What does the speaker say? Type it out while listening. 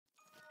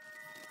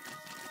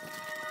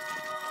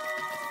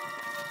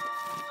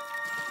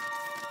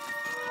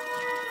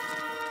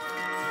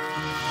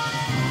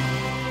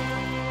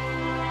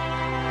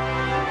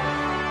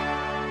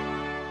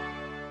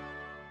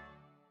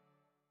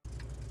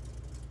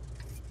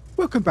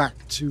Welcome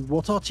back to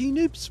What Arty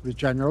Noobs with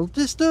General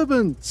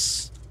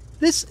Disturbance.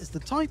 This is the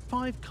Type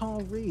 5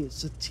 Arty.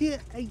 It's a Tier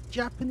 8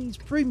 Japanese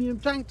premium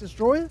tank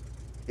destroyer.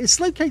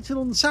 It's located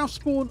on the south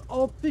spawn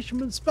of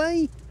Fisherman's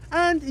Bay,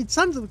 and it's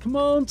under the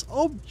command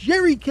of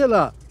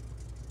JerryKiller.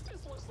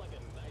 This looks like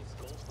a nice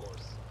golf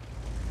course.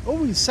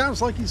 Always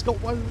sounds like he's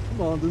got one of the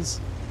commanders.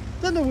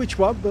 Don't know which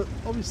one, but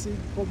obviously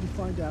we'll probably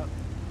find out.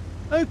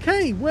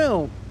 Okay,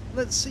 well,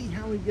 let's see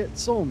how he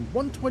gets on.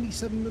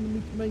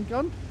 127mm main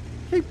gun,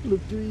 capable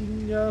of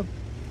doing,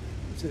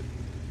 what's it?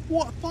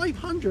 What,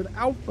 500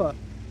 alpha?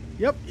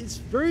 Yep, it's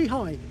very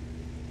high.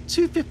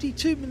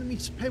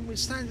 252mm pen with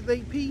standard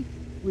AP.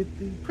 With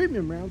the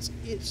premium rounds,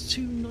 it's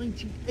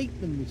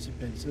 298mm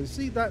pen. So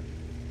see that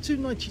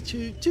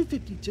 292,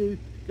 252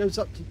 goes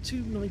up to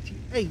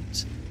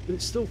 298, but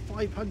it's still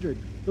 500.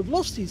 The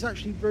velocity is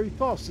actually very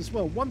fast as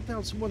well.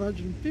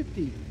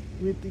 1,150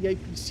 with the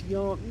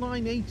APCR,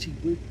 980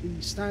 with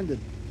the standard.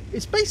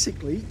 It's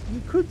basically,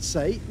 you could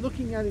say,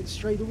 looking at it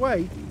straight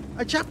away,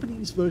 a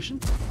Japanese version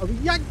of a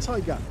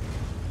Jagdtiger.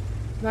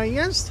 Now he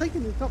has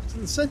taken it up to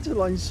the center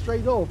line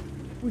straight off,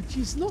 which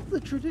is not the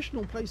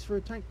traditional place for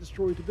a tank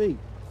destroyer to be.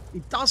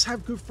 It does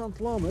have good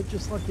frontal armor,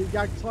 just like a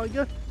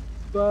Jagdtiger,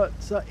 but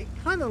it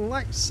kind of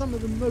lacks some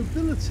of the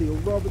mobility, or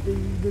rather the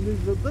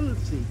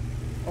maneuverability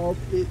of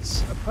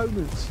its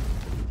opponents.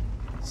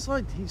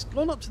 So he's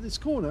gone up to this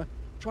corner,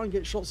 try and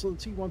get shots on the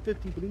T150,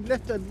 but he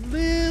left a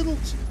little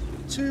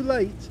too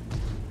late.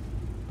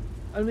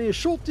 Only a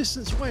short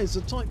distance away is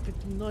a Type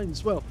 59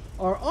 as well.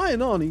 Our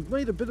Arty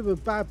made a bit of a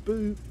bad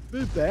move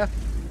there.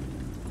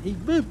 He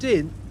moved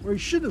in where he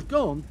should have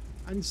gone,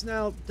 and he's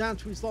now down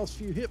to his last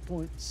few hit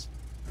points.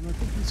 And I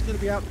think he's going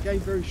to be out the game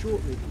very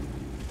shortly.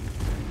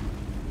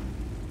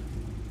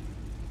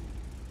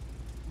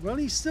 Well,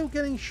 he's still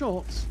getting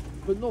shots,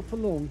 but not for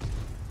long.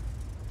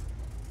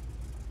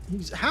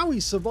 How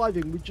he's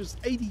surviving with just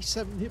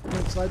 87 hit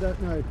points, I don't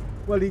know.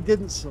 Well, he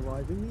didn't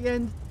survive. In the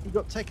end, he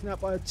got taken out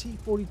by a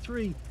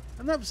T-43,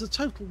 and that was a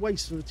total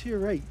waste of a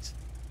Tier 8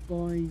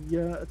 by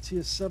a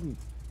Tier 7.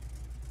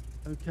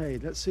 Okay,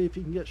 let's see if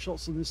he can get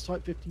shots on this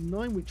Type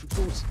 59, which of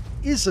course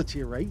is a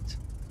Tier 8,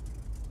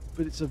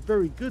 but it's a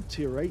very good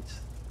Tier 8.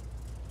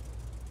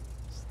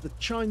 It's the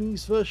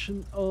Chinese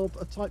version of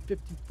a Type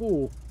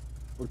 54,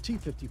 or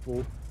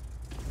T-54.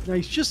 Now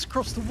he's just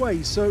across the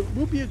way, so it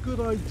will be a good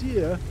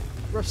idea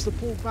for us to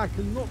pull back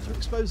and not to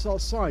expose our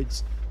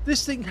sides.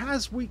 This thing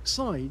has weak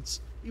sides,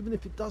 even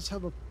if it does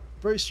have a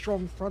very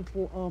strong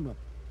frontal armor.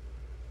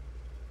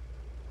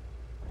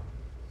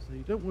 So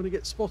you don't want to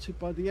get spotted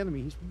by the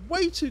enemy. He's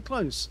way too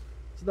close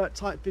to that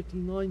Type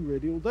 59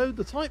 really, although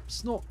the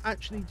Type's not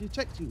actually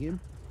detecting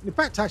him. In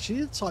fact,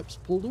 actually, the Type's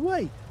pulled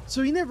away,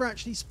 so he never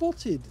actually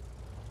spotted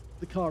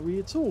the Arty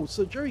at all.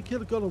 So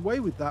JerryKiller got away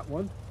with that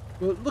one.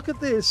 But look at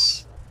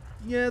this.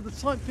 Yeah, the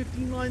Type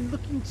 59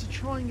 looking to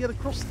try and get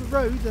across the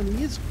road, and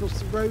he is across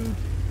the road.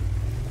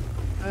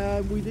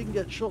 And we didn't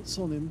get shots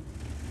on him.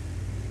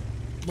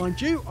 Mind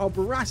you, our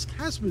Barask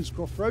has moved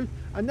across the road,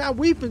 and now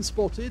we've been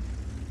spotted.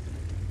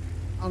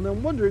 And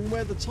I'm wondering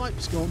where the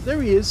Type's gone.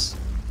 There he is.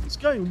 He's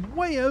going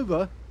way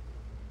over.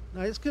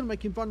 Now it's going to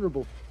make him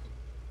vulnerable.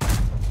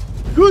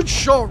 Good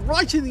shot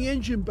right in the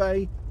engine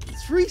bay.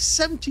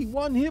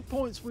 371 hit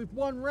points with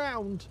one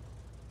round.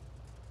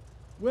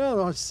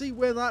 Well, I see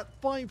where that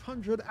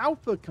 500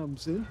 alpha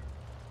comes in.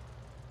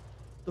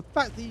 The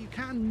fact that you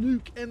can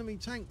nuke enemy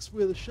tanks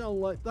with a shell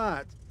like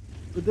that.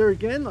 But there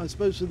again, I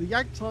suppose with the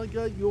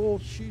Jagdtiger, you're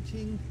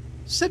shooting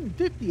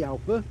 750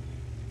 alpha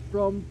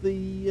from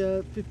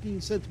the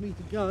 15cm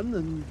gun.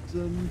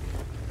 And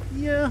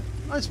yeah,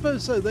 I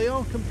suppose so. They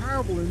are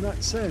comparable in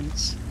that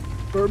sense.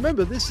 But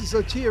remember, this is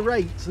a Tier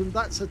 8 and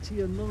that's a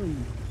Tier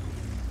 9.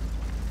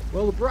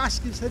 Well, the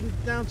Barask is headed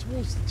down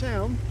towards the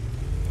town.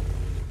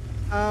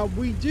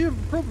 We do have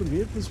a problem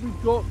here because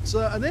we've got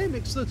an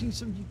AMX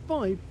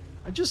 1375,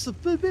 and just a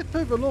bit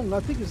further along,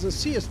 I think it's a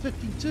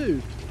CS52,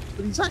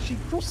 but he's actually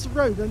crossed the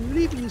road and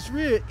leaving his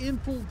rear in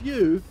full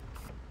view.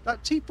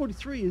 That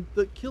T-43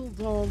 that killed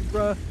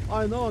our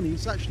Arty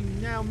has actually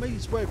now made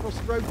his way across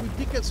the road. We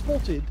did get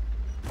spotted,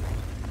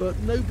 but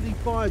nobody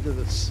fired at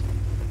us.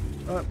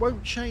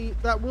 Won't change.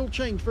 That will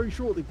change very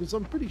shortly because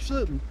I'm pretty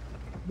certain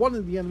one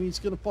of the enemies is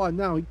going to fire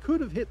now. He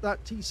could have hit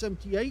that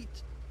T-78.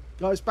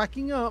 Guys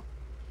backing up.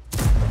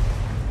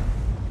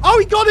 Oh,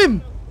 he got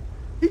him!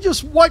 He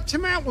just wiped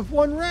him out with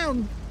one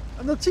round.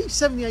 And the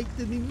T-78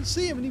 didn't even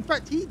see him. And in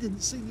fact, he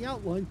didn't see the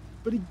outline.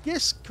 But he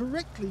guessed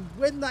correctly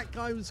when that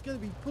guy was going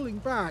to be pulling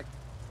back.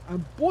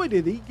 And boy,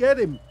 did he get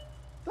him.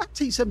 That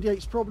T-78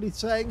 is probably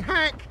saying,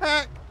 hack,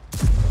 hack.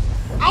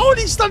 Oh, and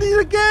he's done it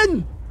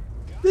again!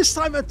 This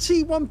time a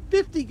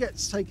T-150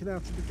 gets taken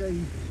out of the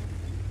game.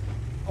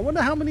 I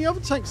wonder how many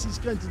other tanks he's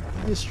going to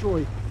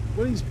destroy.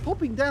 Well, he's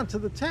popping down to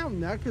the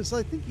town now because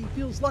I think he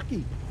feels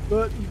lucky.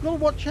 But you've got to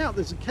watch out.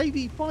 There's a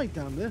KV-5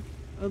 down there,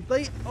 and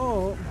they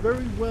are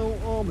very well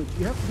armoured.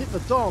 You have to hit the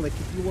Dalek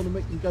if you want to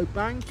make them go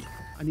bang.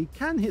 And he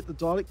can hit the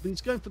Dalek, but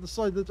he's going for the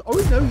side of the...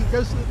 Oh, no, he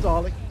goes to the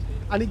Dalek,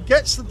 and he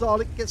gets the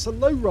Dalek, gets a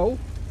low roll,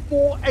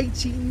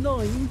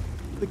 489.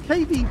 The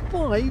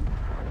KV-5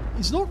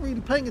 He's not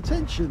really paying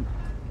attention.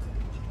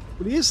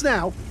 But he is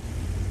now.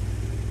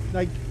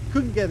 They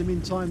couldn't get him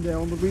in time there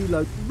on the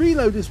reload. The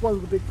reload is one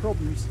of the big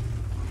problems.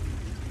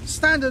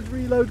 Standard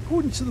reload,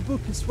 according to the book,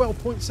 is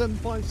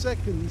 12.75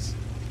 seconds.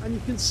 And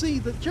you can see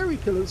that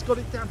JerryKiller's got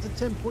it down to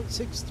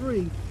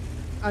 10.63.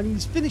 And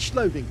he's finished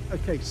loading.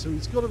 Okay, so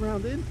he's got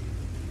around in.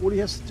 All he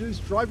has to do is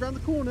drive around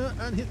the corner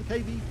and hit the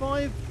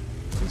KV5.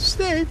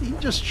 Instead, he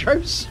just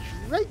drove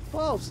straight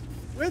past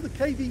where the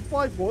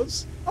KV5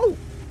 was. Oh,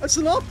 as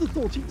an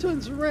afterthought, he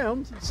turns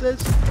around and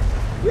says,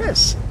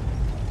 yes.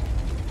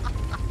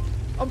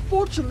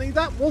 Unfortunately,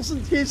 that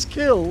wasn't his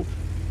kill,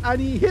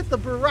 and he hit the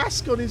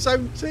Barask on his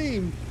own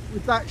team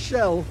with that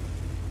shell.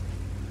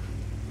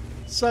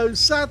 So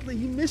sadly,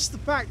 he missed the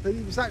fact that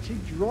he was actually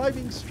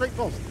driving straight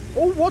past.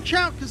 Oh, watch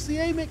out, because the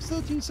AMX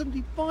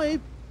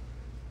 1375,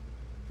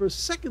 for a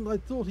second I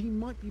thought he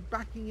might be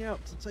backing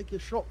out to take a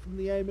shot from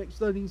the AMX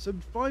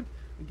 1375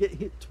 and get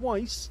hit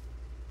twice,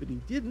 but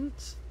he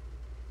didn't.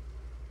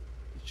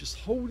 He's just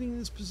holding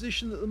his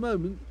position at the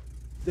moment.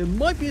 There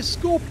might be a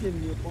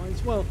Scorpion nearby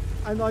as well,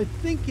 and I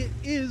think it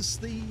is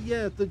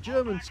the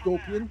German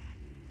Scorpion.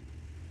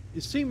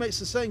 His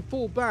teammates are saying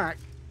fall back.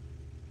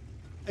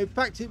 In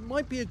fact, it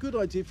might be a good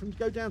idea for him to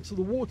go down to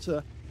the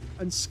water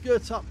and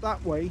skirt up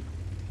that way.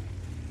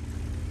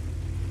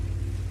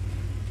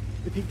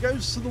 If he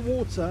goes to the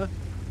water,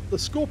 the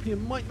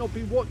Scorpion might not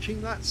be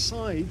watching that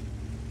side.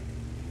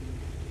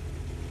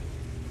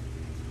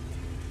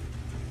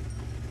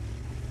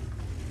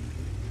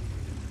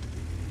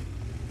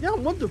 Yeah, I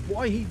wondered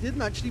why he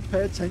didn't actually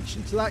pay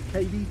attention to that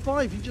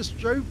KV5. He just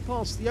drove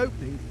past the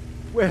opening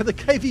where the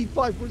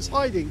KV5 was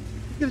hiding.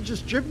 He could have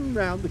just driven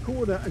around the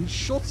corner and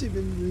shot him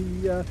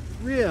in the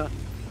rear,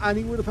 and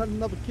he would have had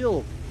another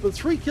kill. But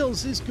 3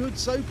 kills is good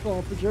so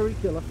far for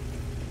JerryKiller.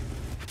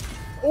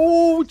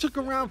 Oh, we took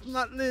a round from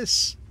that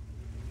Liss.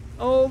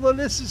 Oh, the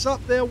Liss is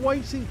up there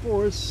waiting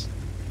for us.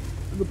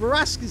 And the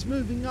Barask is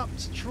moving up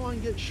to try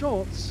and get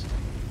shots.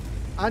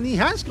 And he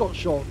has got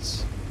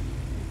shots.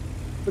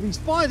 But he's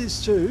fired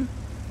his 2,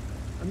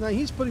 and now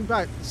he's putting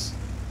back.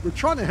 We're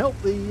trying to help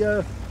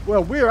the,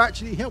 well, we're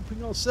actually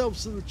helping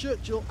ourselves to the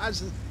Churchill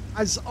as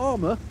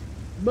armour,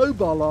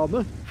 mobile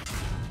armour.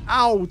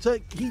 Ow,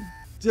 he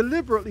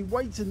deliberately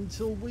waited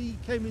until we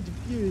came into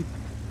view.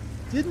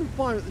 Didn't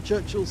fire at the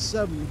Churchill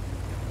 7,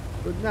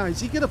 but now is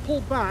he going to pull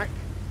back,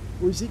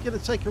 or is he going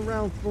to take a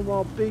round from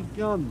our big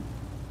gun?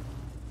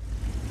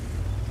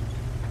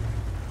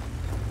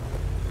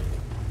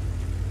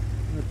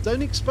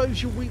 Don't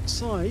expose your weak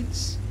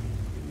sides.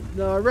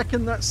 No, I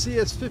reckon that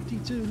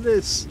CS52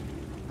 Liss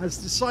has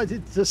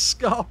decided to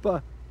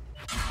scarper.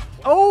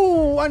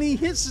 Oh, and he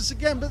hits us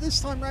again, but this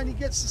time round he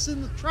gets us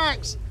in the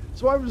tracks.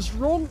 So I was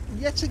wrong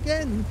yet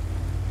again.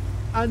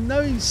 And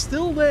no, he's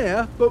still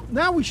there, but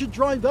now we should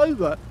drive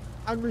over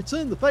and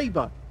return the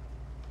favour.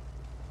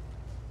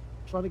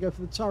 Trying to go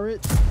for the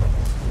turret.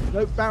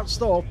 Nope,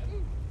 bounced off.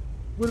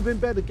 Would have been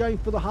better going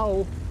for the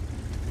hull.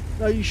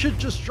 No, you should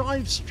just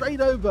drive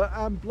straight over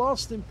and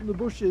blast him from the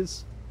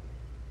bushes.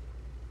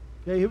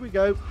 Okay, here we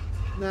go.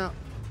 Now,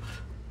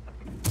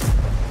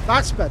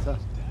 that's better.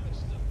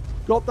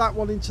 Got that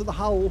one into the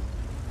hull.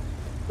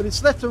 But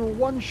it's left him a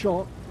 1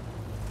 shot.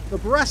 The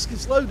Barask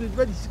is loaded,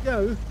 ready to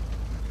go.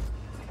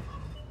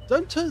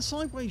 Don't turn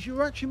sideways.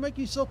 You're actually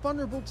making yourself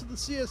vulnerable to the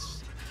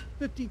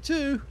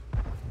CS52.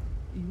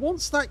 He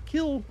wants that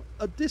kill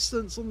at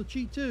distance on the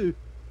G2.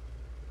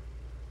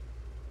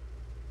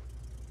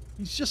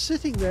 He's just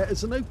sitting there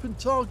as an open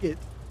target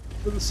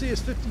for the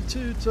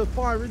CS52 to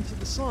fire into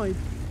the side.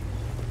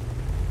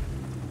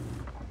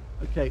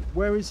 Okay,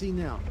 where is he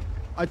now?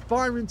 I'd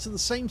fire into the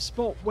same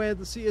spot where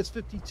the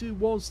CS52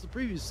 was the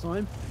previous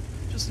time,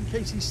 just in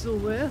case he's still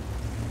there.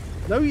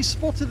 No, he's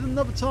spotted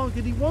another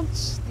target he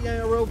wants, the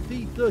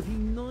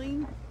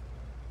ARLP-39.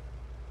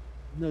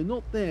 No,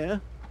 not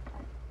there.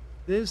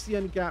 There's the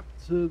only gap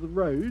to the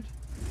road.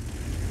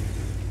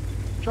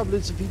 Trouble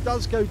is, if he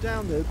does go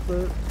down there,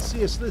 the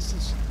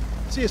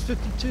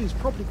CS52 is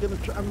probably going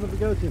to have another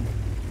go at him.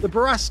 The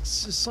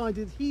Barask's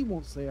decided he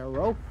wants the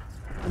ARL,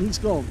 and he's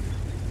gone.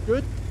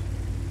 Good.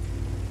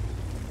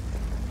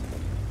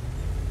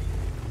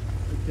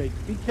 Okay,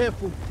 be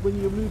careful when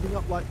you're moving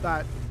up like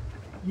that.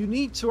 You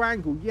need to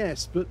angle,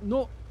 yes, but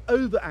not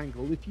over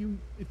angle. If you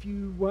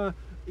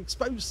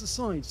expose the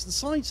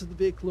sides of the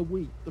vehicle are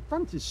weak. The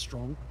front is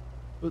strong,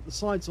 but the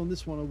sides on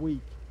this one are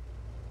weak.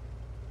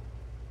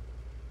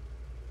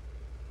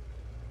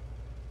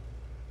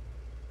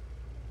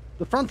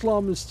 The frontal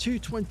armor is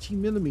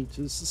 220mm.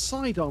 The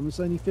side armor is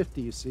only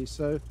 50, you see,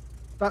 so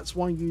that's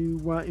why you...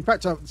 in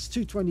fact, it's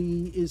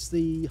 220 is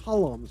the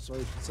hull armor, sorry,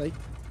 I should say.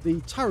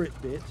 The turret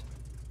bit,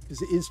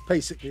 because it is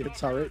basically a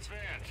turret.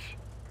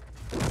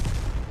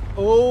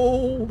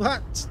 Oh,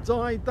 that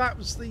died. That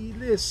was the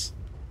Liss.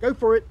 Go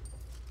for it.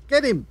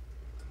 Get him.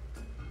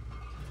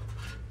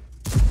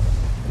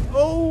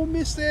 Oh,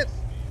 missed it.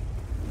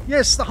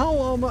 Yes, the hull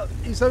armor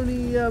is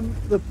only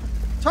the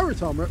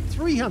turret armor at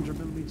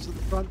 300mm at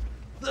the front,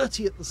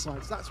 30 at the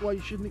sides. That's why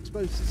you shouldn't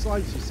expose the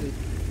sides, you see.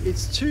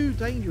 It's too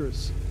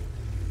dangerous.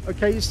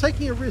 Okay, he's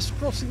taking a risk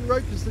crossing the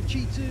road because the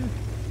G2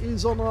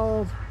 is on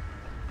our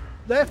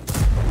left,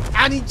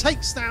 and he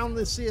takes down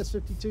the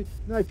CS-52.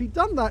 Now, if he'd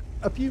done that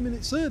a few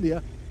minutes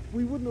earlier,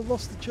 we wouldn't have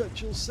lost the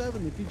Churchill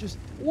 7. If he just,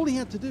 all he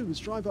had to do was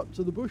drive up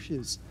to the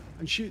bushes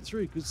and shoot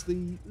through, because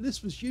the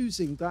list was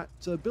using that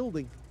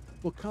building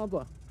for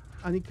cover,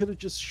 and he could have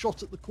just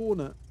shot at the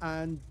corner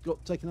and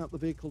got taken out the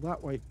vehicle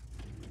that way.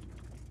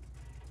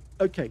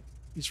 Okay,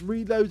 he's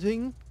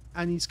reloading,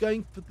 and he's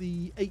going for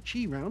the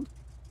HE round.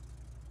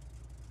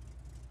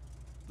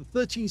 The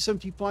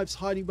 1375's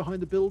hiding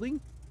behind the building.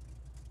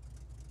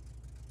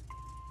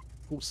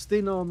 Of course,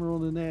 thin armor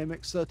on an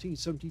AMX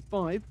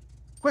 1375.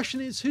 Question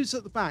is, who's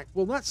at the back?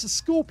 Well, that's a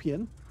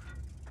Scorpion.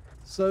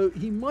 So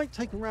he might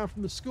take a round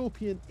from the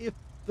Scorpion if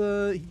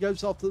he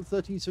goes after the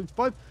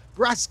 1375.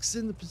 Brask's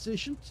in the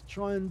position to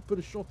try and put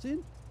a shot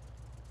in.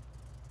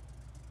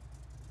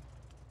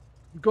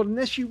 We've got an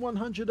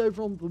SU-100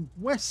 over on the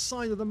west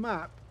side of the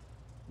map,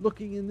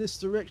 looking in this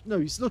direction. No,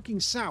 he's looking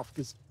south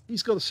because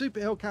he's got a Super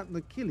Hellcat and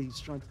Achilles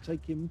trying to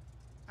take him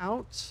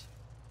out.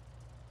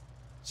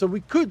 So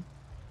we could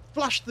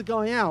flush the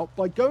guy out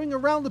by going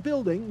around the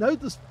building. No,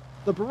 the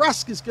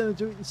Barask is going to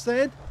do it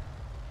instead.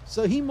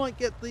 So he might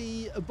get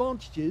the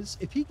advantages.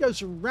 If he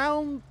goes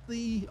around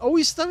the... Oh,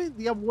 he's doing it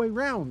the other way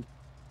round.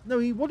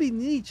 No, what he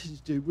needed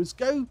to do was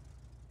go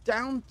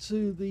down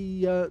to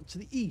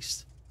the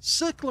east,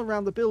 circle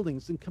around the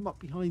buildings and come up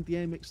behind the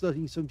AMX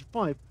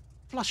 1375,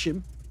 flush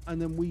him,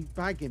 and then we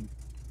bag him.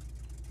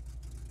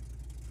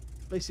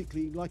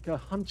 Basically like a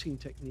hunting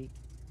technique.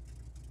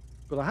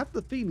 But I have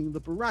the feeling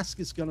the Barask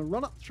is going to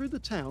run up through the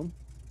town.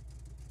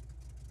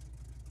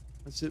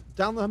 That's it,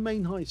 down the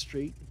main high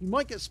street. He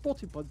might get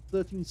spotted by the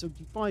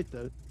 1375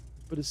 though,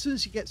 but as soon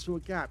as he gets to a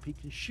gap, he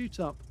can shoot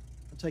up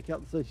and take out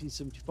the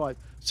 1375.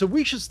 So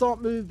we should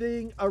start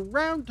moving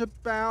around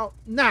about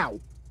now.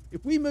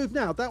 If we move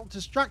now, that will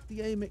distract the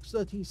AMX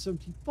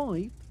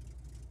 1375.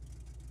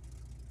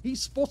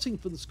 He's spotting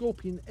for the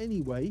Scorpion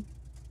anyway.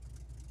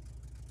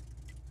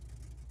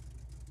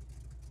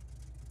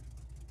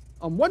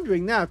 I'm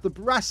wondering now if the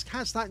Barask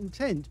has that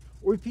intent,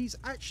 or if he's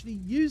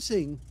actually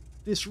using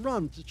this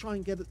run to try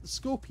and get at the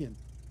Scorpion.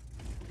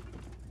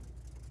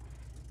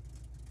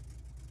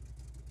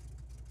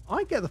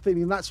 I get the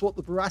feeling that's what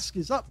the Barask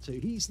is up to.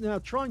 He's now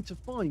trying to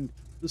find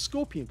the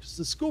Scorpion, because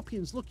the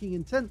Scorpion's looking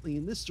intently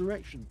in this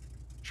direction,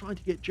 trying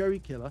to get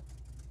JerryKiller,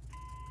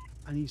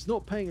 and he's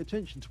not paying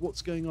attention to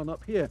what's going on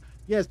up here.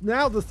 Yes,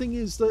 now the thing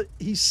is that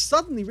he's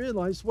suddenly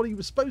realized what he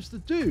was supposed to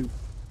do.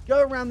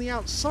 Go around the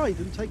outside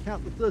and take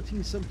out the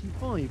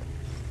 1375.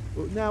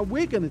 But now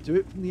we're going to do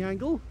it from the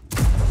angle.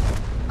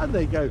 And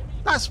there you go.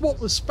 That's what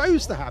was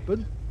supposed to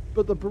happen.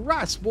 But the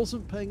Barask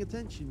wasn't paying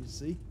attention, you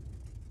see.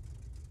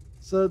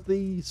 So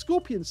the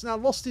Scorpion's now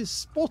lost his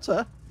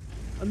spotter.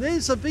 And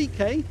there's a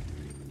VK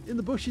in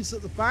the bushes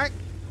at the back.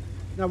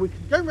 Now we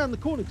can go around the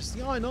corner because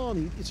the Iron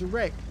Army is a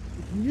wreck.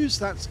 We can use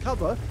that as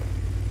cover.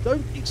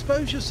 Don't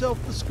expose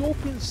yourself. The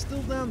Scorpion's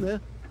still down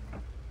there.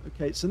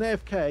 Okay, it's an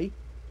AFK.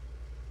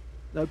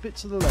 No, a bit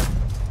to the left.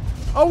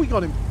 Oh, we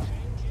got him.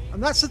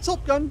 And that's the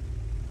Top Gun.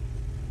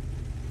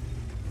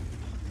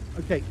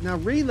 Okay, now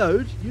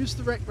reload. Use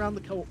the wreck round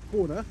the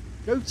corner.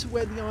 Go to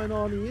where the Iron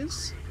Army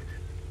is.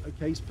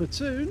 Okay, he's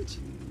platooned.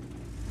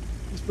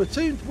 He's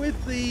platooned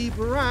with the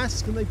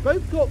Barask, and they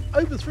both got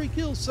over 3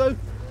 kills. So,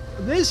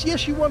 and there's the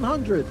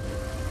SU-100.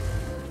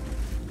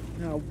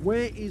 Now,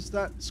 where is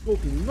that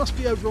Scorpion? He must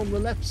be over on the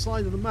left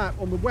side of the map,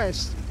 on the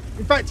west.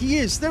 In fact, he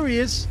is. There he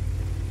is.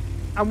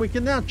 And we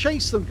can now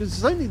chase them because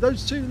there's only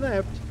those 2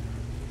 left.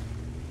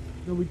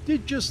 Now we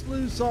did just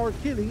lose our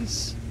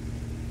Achilles.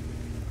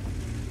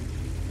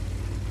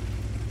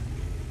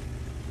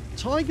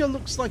 Tiger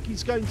looks like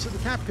he's going to the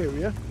cap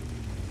area.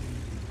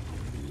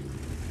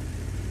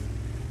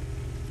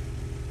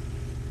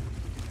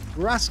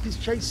 Barask is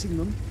chasing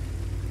them.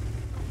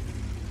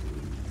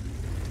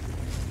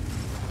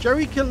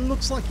 JerryKiller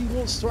looks like he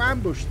wants to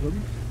ambush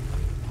them.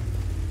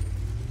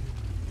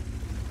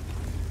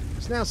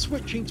 It's now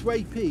switching to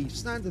AP,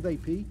 standard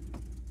AP.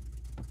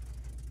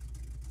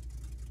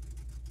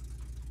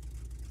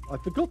 I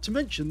forgot to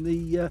mention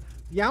the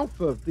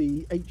alpha of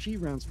the HE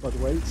rounds, by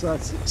the way. It's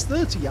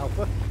 630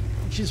 alpha,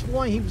 which is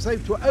why he was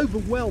able to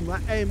overwhelm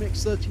that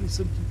AMX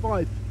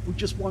 1375 with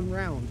just 1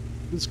 round.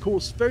 There's, of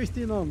course, very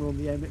thin armor on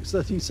the AMX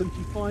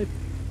 1375.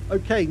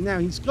 Okay, now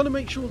he's got to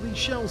make sure these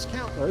shells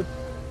count, though.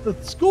 The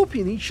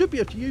Scorpion, he should be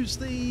able to use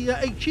the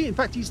HE. In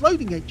fact, he's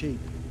loading HE.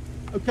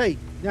 Okay,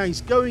 now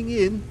he's going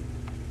in.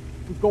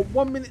 We've got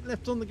 1 minute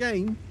left on the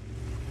game.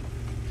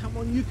 Come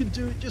on, you can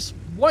do it. Just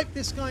wipe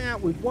this guy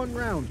out with 1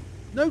 round.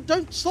 No,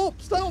 don't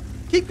stop. Stop.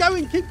 Keep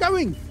going. Keep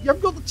going. You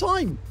haven't got the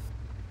time.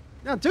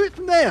 Now do it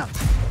from there.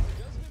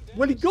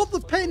 When he got the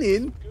pen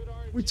in,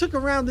 we took a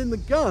round in the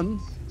gun,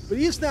 but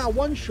he is now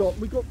 1 shot.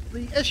 We got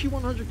the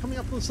SU-100 coming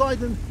up on the side,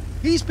 and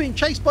he's being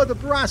chased by the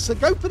Barask. So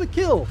go for the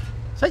kill.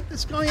 Take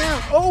this guy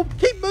out. Oh,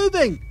 keep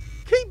moving.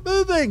 Keep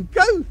moving.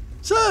 Go.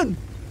 Turn.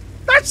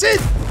 That's it.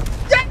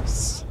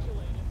 Yes.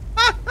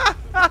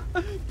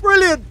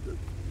 Brilliant.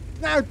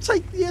 Now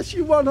take the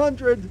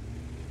SU-100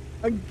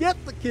 and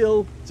get the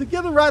kill to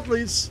get the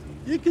Radleys.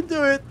 You can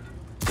do it.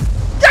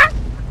 Yeah!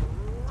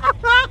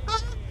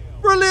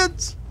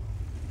 Brilliant.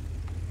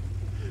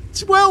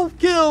 12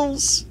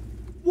 kills.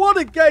 What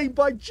a game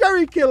by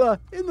JerryKiller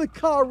in the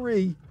car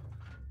re.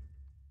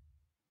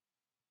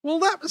 Well,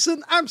 that was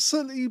an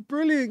absolutely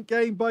brilliant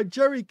game by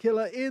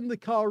JerryKiller in the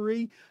car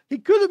re. He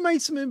could have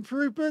made some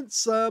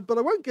improvements, but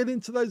I won't get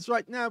into those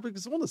right now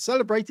because I want to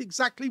celebrate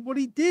exactly what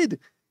he did.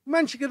 He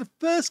managed to get a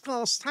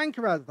first-class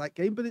tanker out of that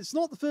game, but it's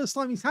not the first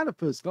time he's had a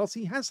first-class.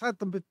 He has had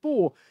them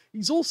before.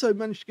 He's also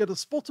managed to get a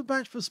spotter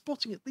badge for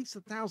spotting at least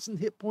 1,000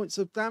 hit points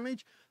of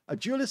damage, a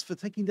duelist for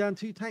taking down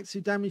 2 tanks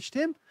who damaged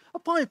him, a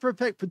fire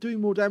effect for doing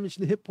more damage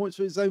than hit points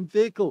for his own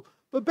vehicle.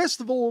 But best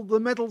of all, the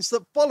medals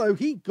that follow,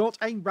 he got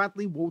a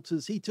Radley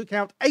Waters. He took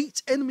out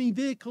 8 enemy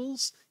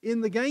vehicles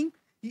in the game.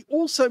 He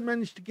also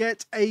managed to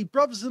get a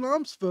Brothers in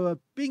Arms for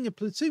being a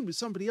platoon with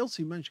somebody else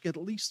who managed to get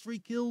at least 3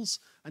 kills,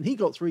 and he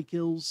got 3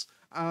 kills.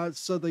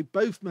 So they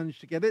both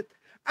managed to get it.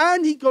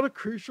 And he got a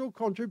crucial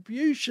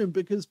contribution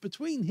because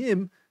between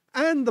him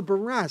and the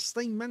Barras,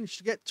 they managed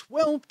to get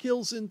 12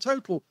 kills in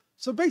total.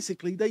 So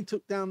basically, they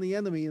took down the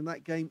enemy in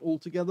that game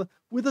altogether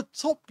with a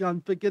top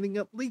gun for getting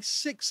at least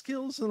 6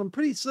 kills. And I'm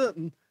pretty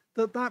certain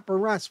that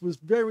Barras was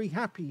very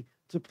happy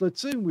to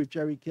platoon with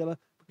JerryKiller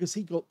because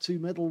he got 2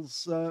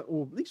 medals,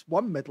 or at least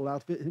 1 medal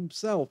out of it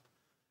himself.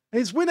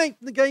 His win rate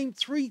in the game,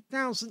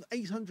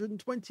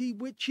 3,820,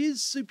 which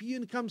is Super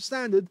Unicum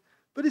standard.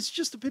 But it's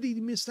just a pity he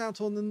missed out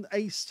on an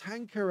ace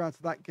tanker out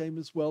of that game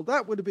as well.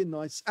 That would have been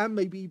nice, and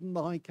maybe even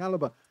the high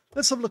caliber.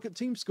 Let's have a look at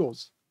team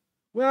scores.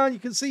 Well, you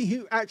can see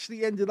who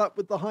actually ended up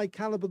with the high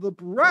caliber. The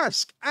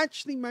Brask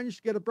actually managed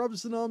to get a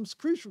Brothers in Arms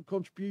crucial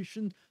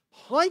contribution,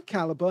 high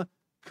caliber,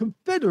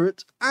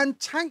 Confederate, and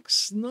tank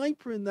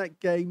sniper in that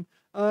game.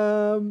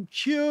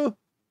 Pure,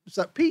 was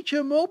that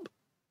Peacher Mob?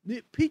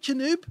 Peacher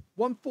Noob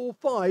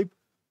 145.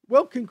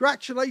 Well,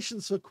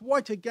 congratulations for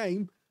quite a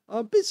game. I'm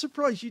a bit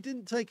surprised you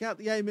didn't take out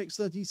the AMX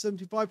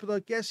 1375, but I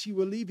guess you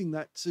were leaving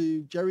that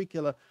to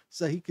JerryKiller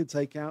so he could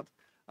take out.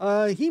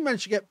 He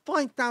managed to get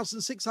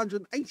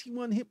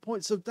 5,681 hit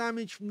points of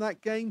damage from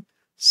that game.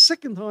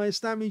 Second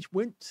highest damage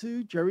went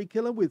to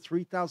JerryKiller with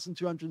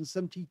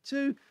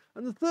 3,272.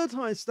 And the third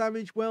highest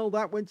damage, well,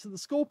 that went to the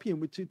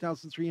Scorpion with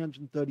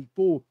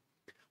 2,334.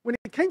 When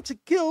it came to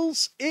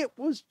kills, it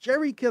was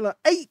JerryKiller.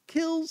 8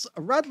 kills,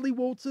 Radley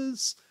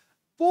Waters.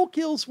 4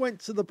 kills went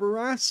to the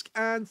Barask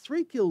and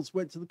 3 kills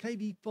went to the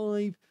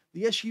KV-5,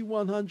 the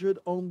SU-100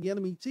 on the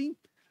enemy team.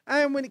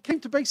 And when it came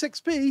to base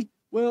XP,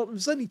 well, there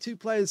was only 2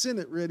 players in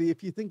it, really,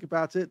 if you think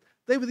about it.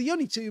 They were the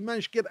only 2 who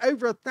managed to get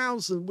over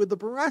 1,000, with the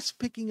Barask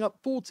picking up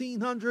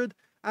 1,400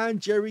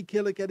 and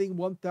JerryKiller getting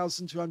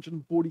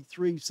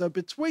 1,243. So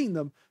between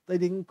them, they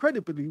did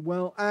incredibly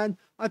well. And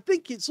I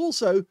think it's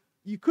also,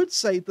 you could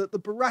say that the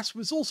Barask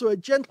was also a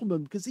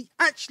gentleman because he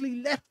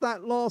actually left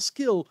that last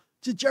kill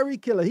to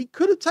JerryKiller. He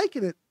could have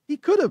taken it. He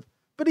could have,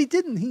 but he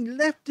didn't. He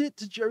left it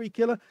to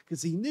JerryKiller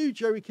because he knew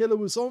JerryKiller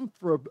was on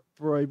for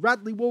a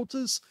Radley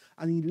Waters,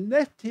 and he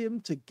left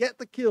him to get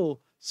the kill.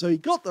 So he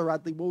got the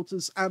Radley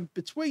Waters, and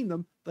between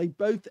them, they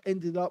both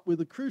ended up with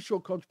a crucial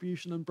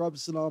contribution and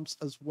Brothers in Arms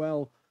as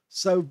well.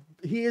 So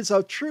he is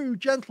a true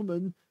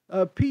gentleman. Is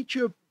that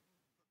Peacher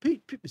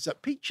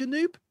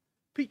Noob?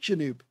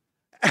 Peacher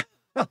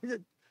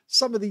Noob.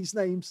 Some of these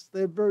names,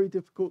 they're very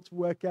difficult to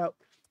work out.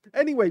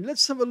 Anyway,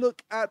 let's have a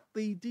look at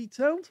the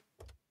detailed.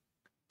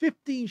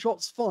 15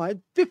 shots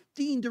fired,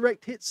 15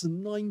 direct hits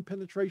and 9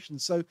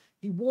 penetrations. So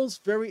he was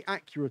very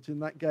accurate in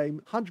that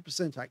game,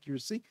 100%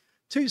 accuracy.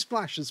 2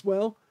 splash as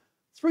well.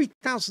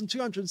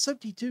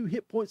 3,272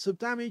 hit points of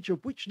damage,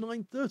 of which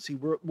 930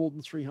 were at more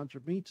than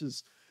 300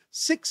 meters.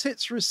 6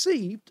 hits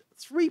received,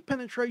 3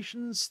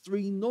 penetrations,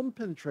 3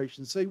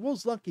 non-penetrations. So he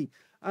was lucky.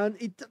 And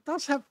it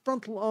does have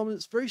frontal armor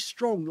that's very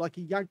strong, like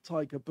a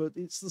Jagdtiger, but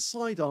it's the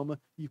side armor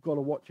you've got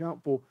to watch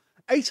out for.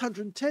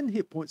 810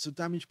 hit points of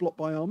damage blocked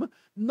by armor.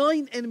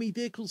 9 enemy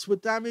vehicles were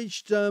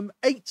damaged,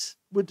 8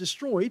 were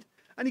destroyed,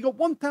 and he got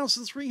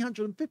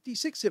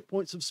 1,356 hit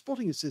points of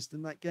spotting assist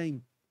in that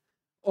game.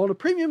 On a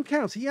premium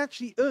count, he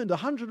actually earned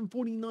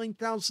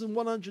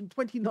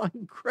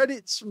 149,129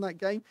 credits from that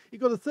game. He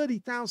got a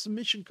 30,000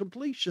 mission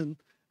completion,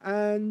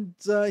 and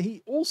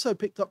he also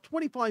picked up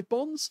 25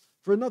 bonds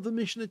for another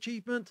mission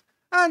achievement,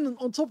 and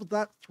on top of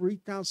that,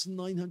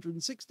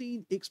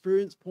 3,916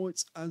 experience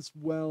points as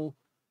well.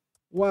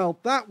 Well,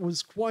 that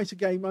was quite a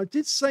game. I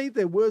did say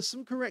there were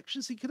some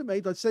corrections he could have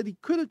made. I said he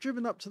could have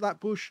driven up to that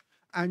bush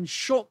and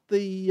shot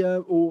the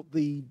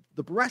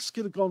Barask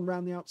could have gone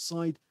around the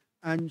outside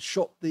and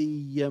shot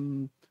the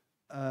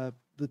AMX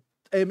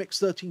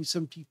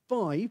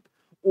 1375,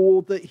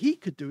 or that he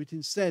could do it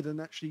instead and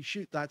actually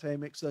shoot that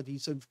AMX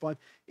 1375.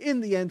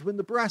 In the end, when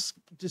the Barask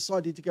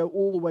decided to go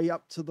all the way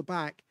up to the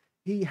back,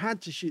 he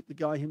had to shoot the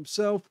guy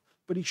himself,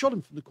 but he shot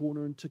him from the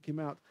corner and took him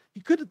out. He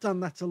could have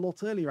done that a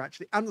lot earlier,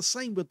 actually, and the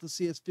same with the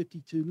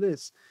CS52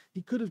 list.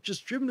 He could have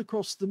just driven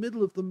across the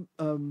middle of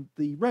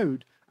the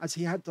road, as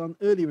he had done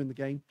earlier in the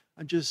game,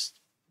 and just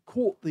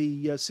caught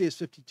the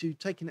CS52,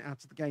 taking it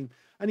out of the game.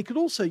 And he could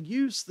also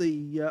use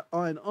the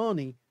Iron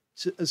Arnie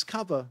as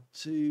cover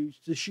to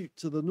shoot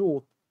to the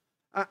north.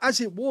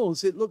 As it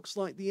was, it looks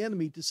like the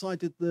enemy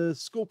decided, the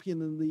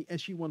Scorpion and the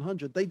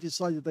SU-100, they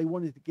decided they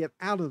wanted to get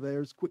out of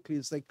there as quickly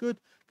as they could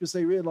because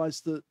they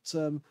realized that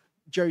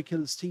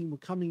JerryKiller's team were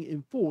coming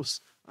in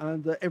force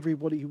and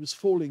everybody who was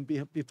falling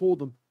before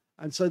them.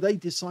 And so they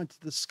decided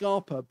to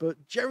scarper,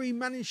 but Jerry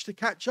managed to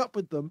catch up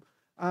with them.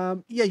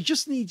 Yeah, he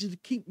just needed to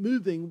keep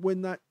moving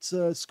when that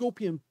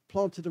Scorpion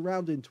planted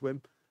around into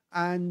him.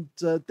 And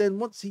then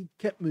once he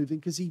kept moving,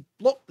 because he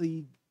blocked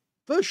the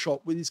first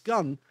shot with his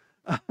gun,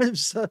 it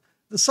was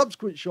the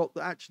subsequent shot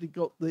that actually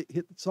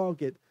hit the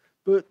target.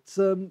 But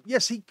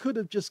yes, he could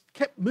have just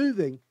kept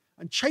moving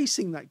and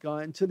chasing that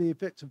guy until he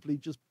effectively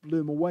just blew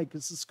him away,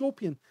 because the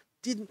Scorpion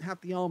didn't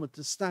have the armor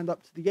to stand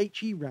up to the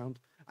HE round.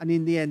 And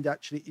in the end,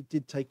 actually, it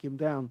did take him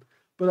down.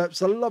 But it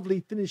was a lovely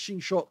finishing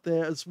shot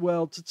there as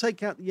well to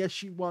take out the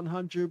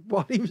SU-100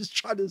 while he was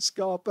trying to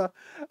scarper.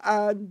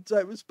 And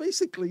it was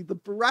basically the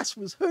Barras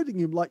was herding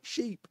him like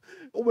sheep,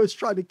 almost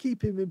trying to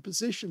keep him in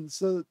position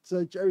so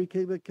that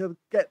JerryKiller could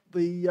get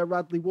the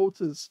Radley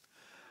Waters.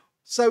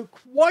 So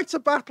quite a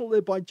battle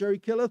there by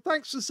JerryKiller.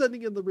 Thanks for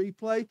sending in the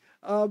replay.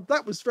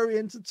 That was very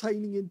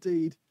entertaining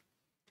indeed.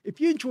 If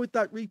you enjoyed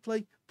that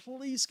replay,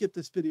 please give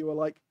this video a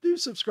like. Do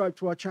subscribe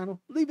to our channel.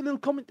 Leave a little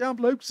comment down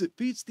below because it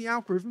feeds the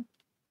algorithm.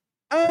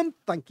 And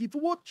thank you for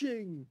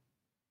watching.